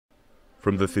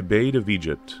From the Thebaid of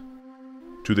Egypt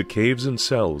to the caves and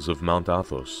cells of Mount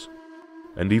Athos,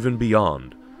 and even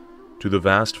beyond to the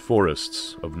vast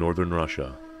forests of northern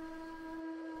Russia.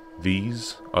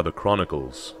 These are the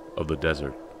chronicles of the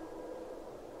desert.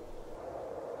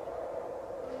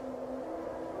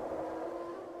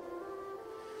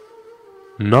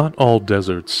 Not all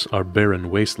deserts are barren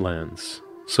wastelands,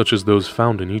 such as those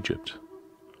found in Egypt.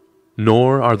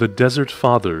 Nor are the desert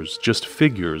fathers just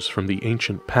figures from the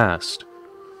ancient past,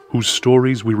 whose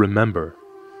stories we remember,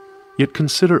 yet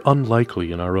consider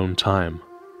unlikely in our own time.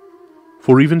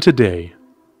 For even today,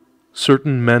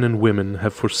 certain men and women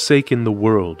have forsaken the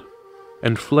world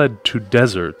and fled to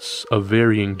deserts of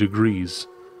varying degrees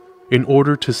in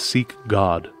order to seek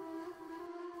God.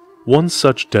 One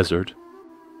such desert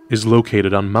is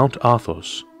located on Mount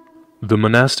Athos, the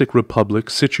monastic republic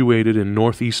situated in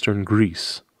northeastern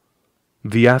Greece.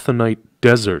 The Athonite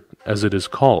Desert, as it is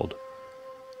called,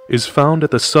 is found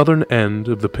at the southern end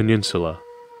of the peninsula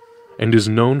and is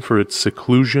known for its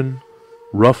seclusion,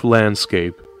 rough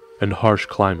landscape, and harsh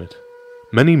climate.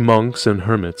 Many monks and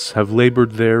hermits have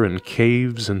labored there in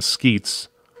caves and skeets,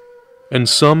 and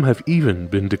some have even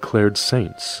been declared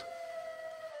saints.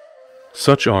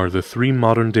 Such are the 3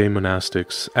 modern-day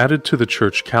monastics added to the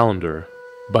church calendar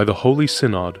by the Holy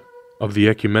Synod of the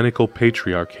Ecumenical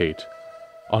Patriarchate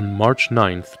on March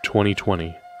 9th,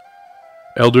 2020.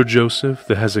 Elder Joseph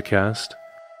the Hesychast,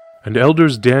 and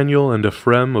Elders Daniel and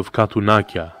Ephrem of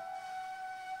Katunakia.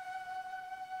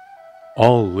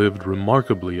 All lived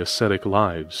remarkably ascetic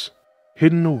lives,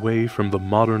 hidden away from the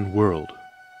modern world.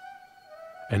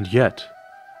 And yet,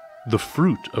 the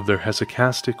fruit of their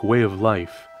hesychastic way of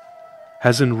life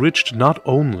has enriched not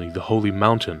only the holy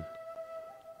mountain,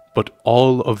 but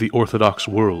all of the Orthodox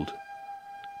world,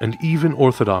 and even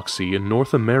Orthodoxy in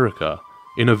North America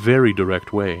in a very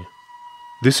direct way.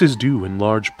 This is due in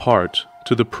large part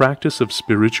to the practice of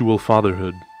spiritual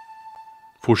fatherhood,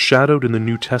 foreshadowed in the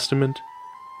New Testament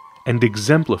and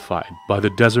exemplified by the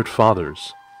Desert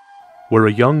Fathers, where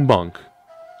a young monk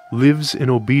lives in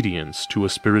obedience to a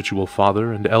spiritual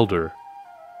father and elder,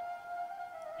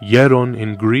 Hieron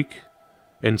in Greek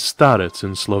and starec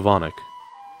in Slavonic,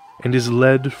 and is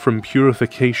led from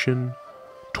purification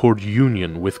toward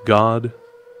union with God,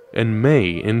 and may,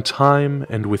 in time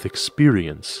and with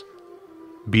experience,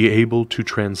 be able to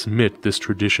transmit this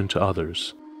tradition to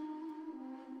others.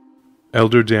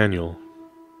 Elder Daniel,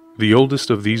 the oldest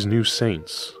of these new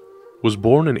saints, was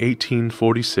born in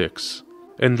 1846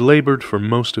 and labored for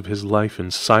most of his life in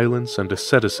silence and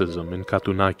asceticism in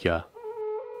Katunakia.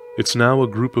 It's now a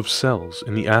group of cells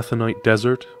in the Athonite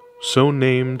Desert, so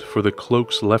named for the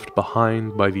cloaks left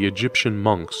behind by the Egyptian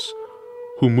monks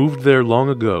who moved there long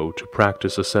ago to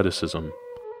practice asceticism.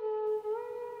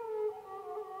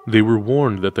 They were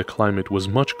warned that the climate was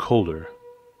much colder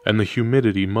and the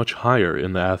humidity much higher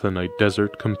in the Athonite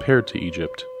Desert compared to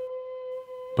Egypt.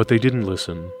 But they didn't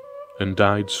listen and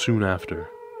died soon after.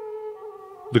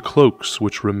 The cloaks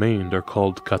which remained are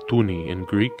called katuni in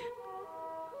Greek,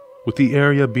 with the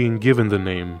area being given the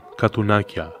name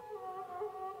Katunakia,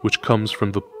 which comes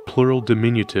from the plural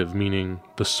diminutive meaning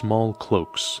the small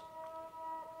cloaks.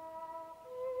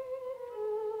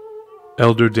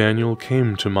 Elder Daniel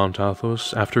came to Mount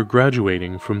Athos after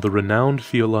graduating from the renowned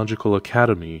theological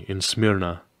academy in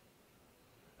Smyrna,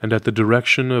 and at the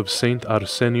direction of Saint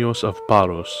Arsenios of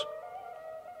Paros.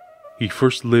 He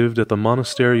first lived at the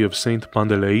monastery of Saint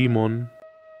Panteleimon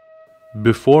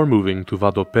before moving to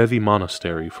Vadopedi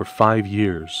Monastery for 5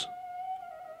 years.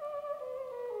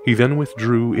 He then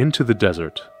withdrew into the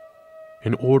desert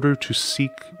in order to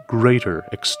seek greater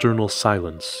external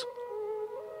silence,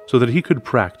 so that he could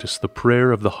practice the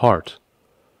prayer of the heart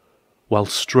while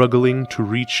struggling to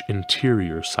reach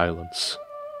interior silence.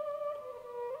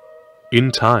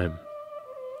 In time,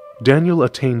 Daniel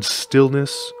attained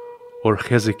stillness or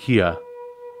Hezekiah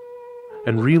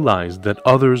and realized that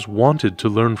others wanted to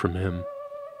learn from him.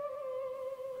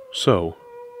 So,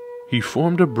 he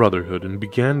formed a brotherhood and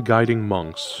began guiding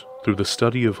monks through the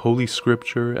study of Holy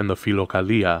Scripture and the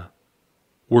Philokalia,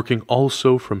 working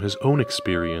also from his own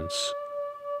experience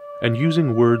and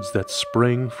using words that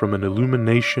sprang from an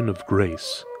illumination of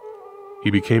grace. He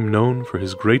became known for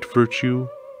his great virtue,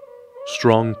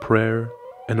 strong prayer,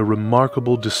 and a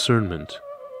remarkable discernment,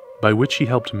 by which he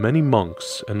helped many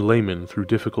monks and laymen through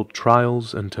difficult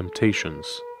trials and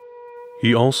temptations.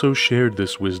 He also shared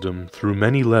this wisdom through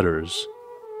many letters,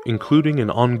 including an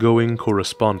ongoing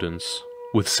correspondence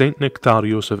with Saint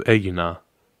Nectarios of Aegina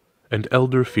and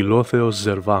Elder Philotheos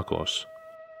Zervakos.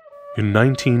 In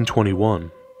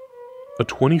 1921, a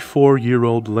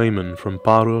 24-year-old layman from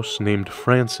Paros named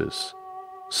Francis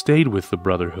stayed with the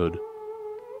Brotherhood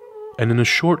and in a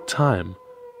short time,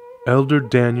 Elder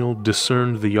Daniel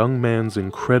discerned the young man's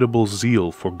incredible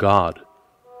zeal for God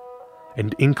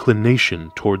and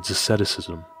inclination towards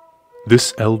asceticism.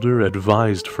 This elder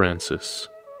advised Francis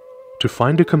to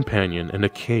find a companion in a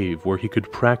cave where he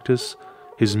could practice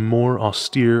his more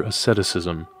austere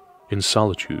asceticism in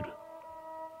solitude.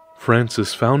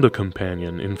 Francis found a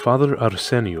companion in Father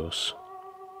Arsenios,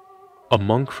 a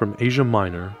monk from Asia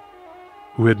Minor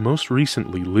who had most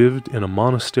recently lived in a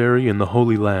monastery in the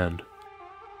Holy Land.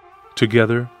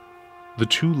 Together, the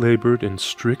two labored in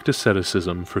strict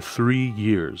asceticism for 3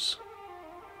 years.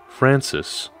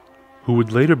 Francis, who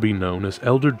would later be known as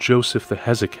Elder Joseph the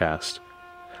Hesychast,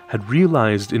 had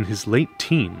realized in his late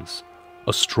teens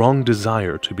a strong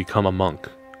desire to become a monk.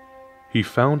 He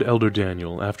found Elder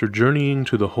Daniel after journeying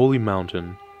to the Holy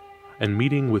Mountain and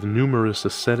meeting with numerous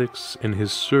ascetics in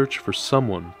his search for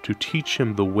someone to teach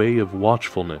him the way of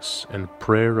watchfulness and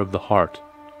prayer of the heart.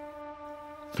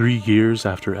 3 years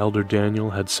after Elder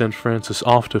Daniel had sent Francis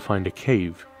off to find a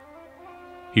cave,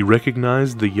 he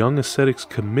recognized the young ascetic's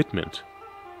commitment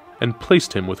and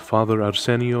placed him with Father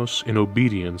Arsenios in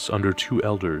obedience under 2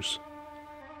 elders.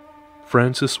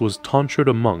 Francis was tonsured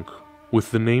a monk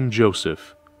with the name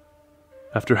Joseph,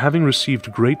 after having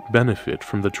received great benefit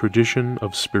from the tradition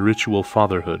of spiritual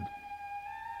fatherhood.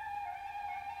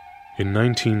 In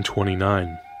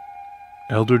 1929,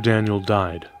 Elder Daniel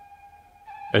died,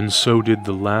 and so did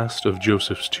the last of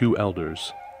Joseph's 2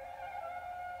 elders.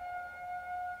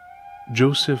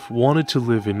 Joseph wanted to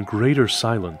live in greater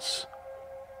silence,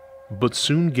 but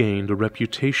soon gained a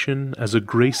reputation as a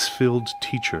grace-filled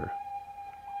teacher,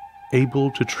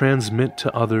 able to transmit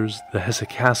to others the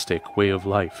hesychastic way of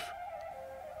life.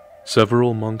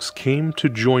 Several monks came to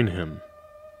join him,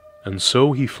 and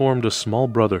so he formed a small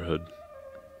brotherhood.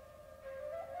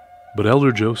 But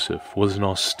Elder Joseph was an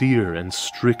austere and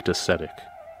strict ascetic,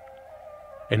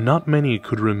 and not many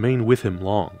could remain with him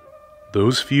long.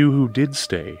 Those few who did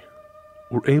stay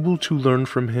were able to learn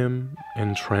from him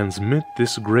and transmit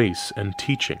this grace and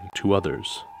teaching to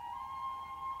others.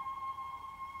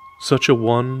 Such a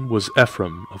one was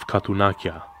Ephraim of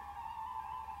Katunakia,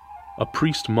 a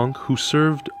priest-monk who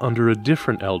served under a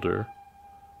different elder,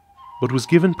 but was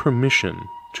given permission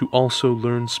to also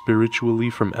learn spiritually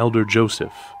from Elder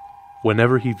Joseph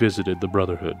whenever he visited the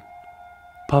brotherhood.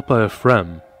 Papa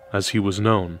Ephraim, as he was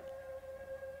known,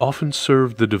 often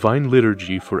served the divine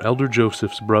liturgy for Elder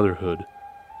Joseph's brotherhood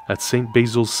at St.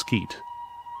 Basil's Skeet,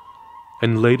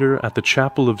 and later at the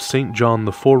chapel of St. John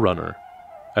the Forerunner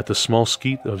at the small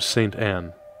skeet of St.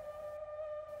 Anne.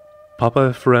 Papa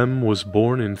Ephraim was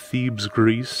born in Thebes,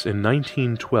 Greece in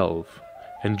 1912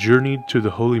 and journeyed to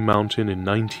the Holy Mountain in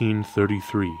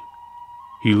 1933.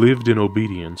 He lived in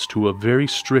obedience to a very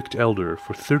strict elder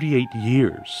for 38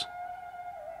 years,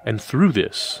 and through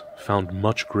this found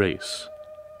much grace.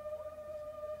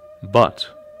 But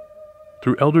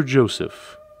through Elder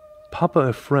Joseph, Papa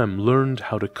Ephraim learned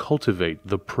how to cultivate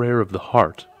the prayer of the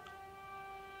heart,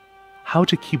 how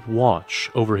to keep watch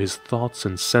over his thoughts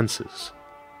and senses,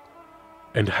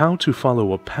 and how to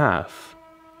follow a path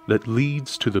that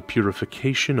leads to the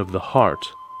purification of the heart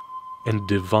and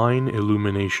divine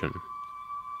illumination.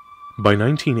 By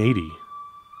 1980,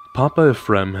 Papa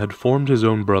Ephraim had formed his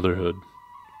own brotherhood.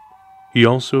 He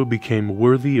also became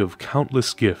worthy of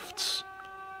countless gifts,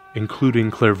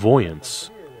 including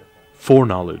clairvoyance,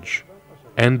 foreknowledge,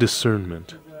 and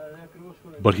discernment.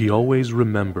 But he always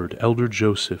remembered Elder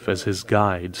Joseph as his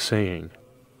guide, saying,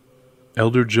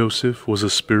 Elder Joseph was a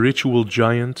spiritual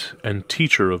giant and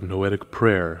teacher of noetic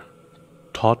prayer,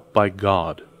 taught by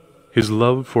God. His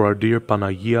love for our dear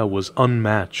Panagia was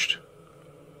unmatched.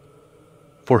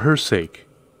 For her sake,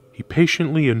 he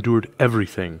patiently endured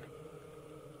everything,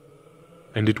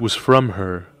 and it was from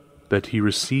her that he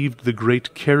received the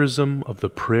great charism of the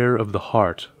prayer of the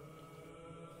heart.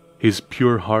 His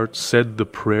pure heart said the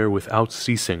prayer without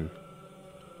ceasing,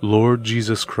 Lord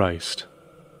Jesus Christ,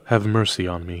 have mercy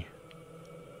on me.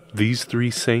 These 3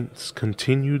 saints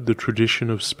continued the tradition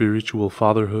of spiritual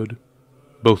fatherhood,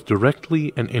 both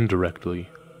directly and indirectly,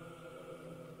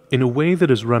 in a way that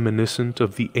is reminiscent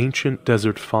of the ancient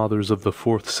desert fathers of the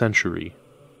 4th century.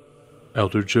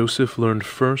 Elder Joseph learned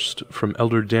first from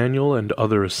Elder Daniel and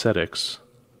other ascetics,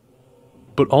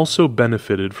 but also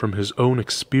benefited from his own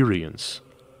experience,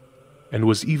 and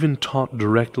was even taught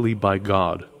directly by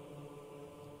God.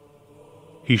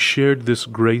 He shared this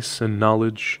grace and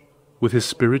knowledge with his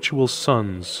spiritual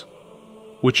sons,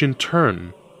 which in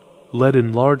turn led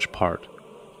in large part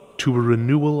to a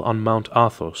renewal on Mount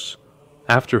Athos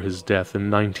after his death in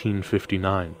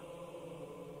 1959.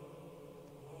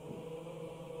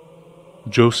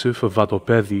 Joseph of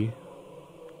Vatopedi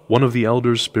one of the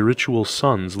elder's spiritual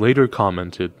sons later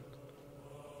commented,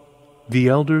 "The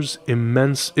elder's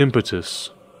immense impetus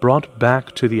brought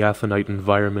back to the Athonite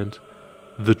environment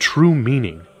the true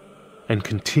meaning and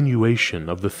continuation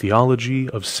of the theology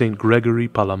of St. Gregory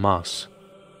Palamas."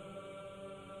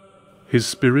 His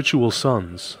spiritual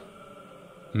sons,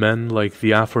 men like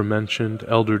the aforementioned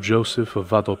Elder Joseph of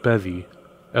Vatopedi,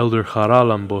 Elder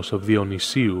Charalambos of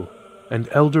Dionysiou, and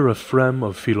Elder Ephrem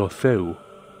of Philotheu,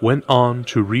 went on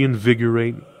to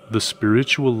reinvigorate the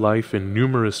spiritual life in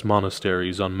numerous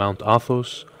monasteries on Mount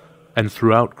Athos and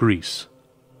throughout Greece.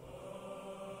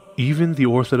 Even the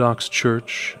Orthodox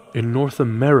Church in North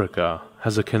America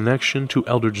has a connection to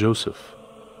Elder Joseph.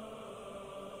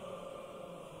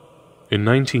 In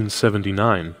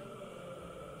 1979,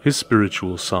 his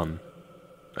spiritual son,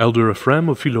 Elder Ephrem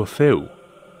of Philotheu,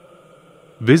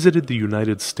 visited the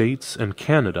United States and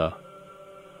Canada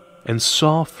and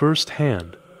saw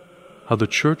firsthand how the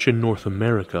Church in North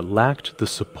America lacked the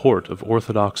support of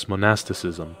Orthodox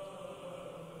monasticism,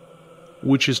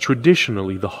 which is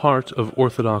traditionally the heart of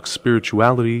Orthodox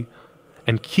spirituality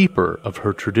and keeper of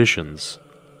her traditions.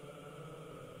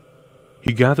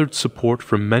 He gathered support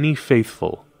from many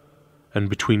faithful, and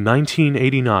between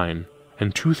 1989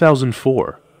 and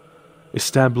 2004,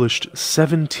 established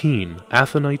 17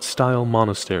 Athonite-style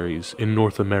monasteries in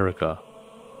North America,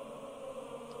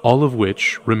 all of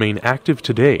which remain active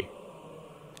today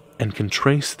and can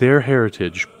trace their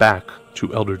heritage back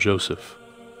to Elder Joseph.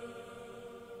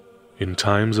 In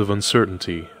times of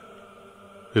uncertainty,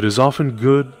 it is often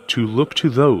good to look to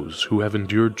those who have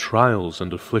endured trials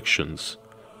and afflictions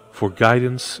for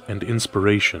guidance and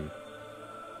inspiration.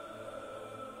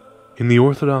 In the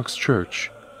Orthodox Church,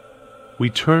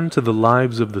 we turn to the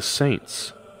lives of the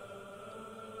saints,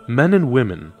 men and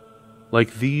women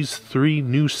like these 3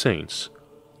 new saints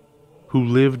who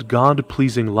lived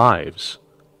God-pleasing lives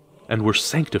and were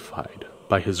sanctified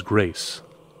by His grace.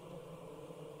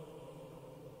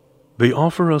 They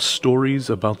offer us stories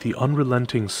about the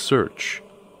unrelenting search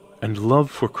and love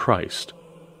for Christ,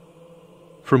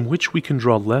 from which we can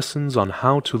draw lessons on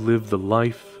how to live the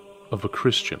life of a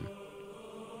Christian.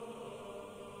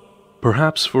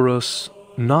 Perhaps for us,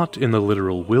 not in the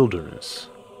literal wilderness,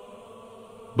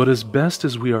 but as best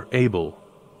as we are able,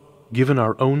 given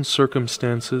our own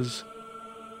circumstances,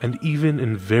 and even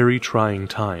in very trying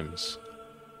times.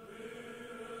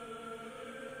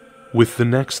 With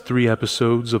the next 3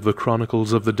 episodes of the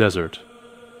Chronicles of the Desert,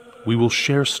 we will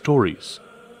share stories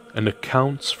and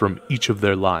accounts from each of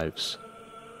their lives.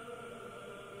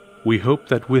 We hope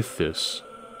that with this,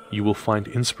 you will find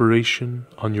inspiration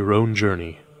on your own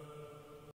journey.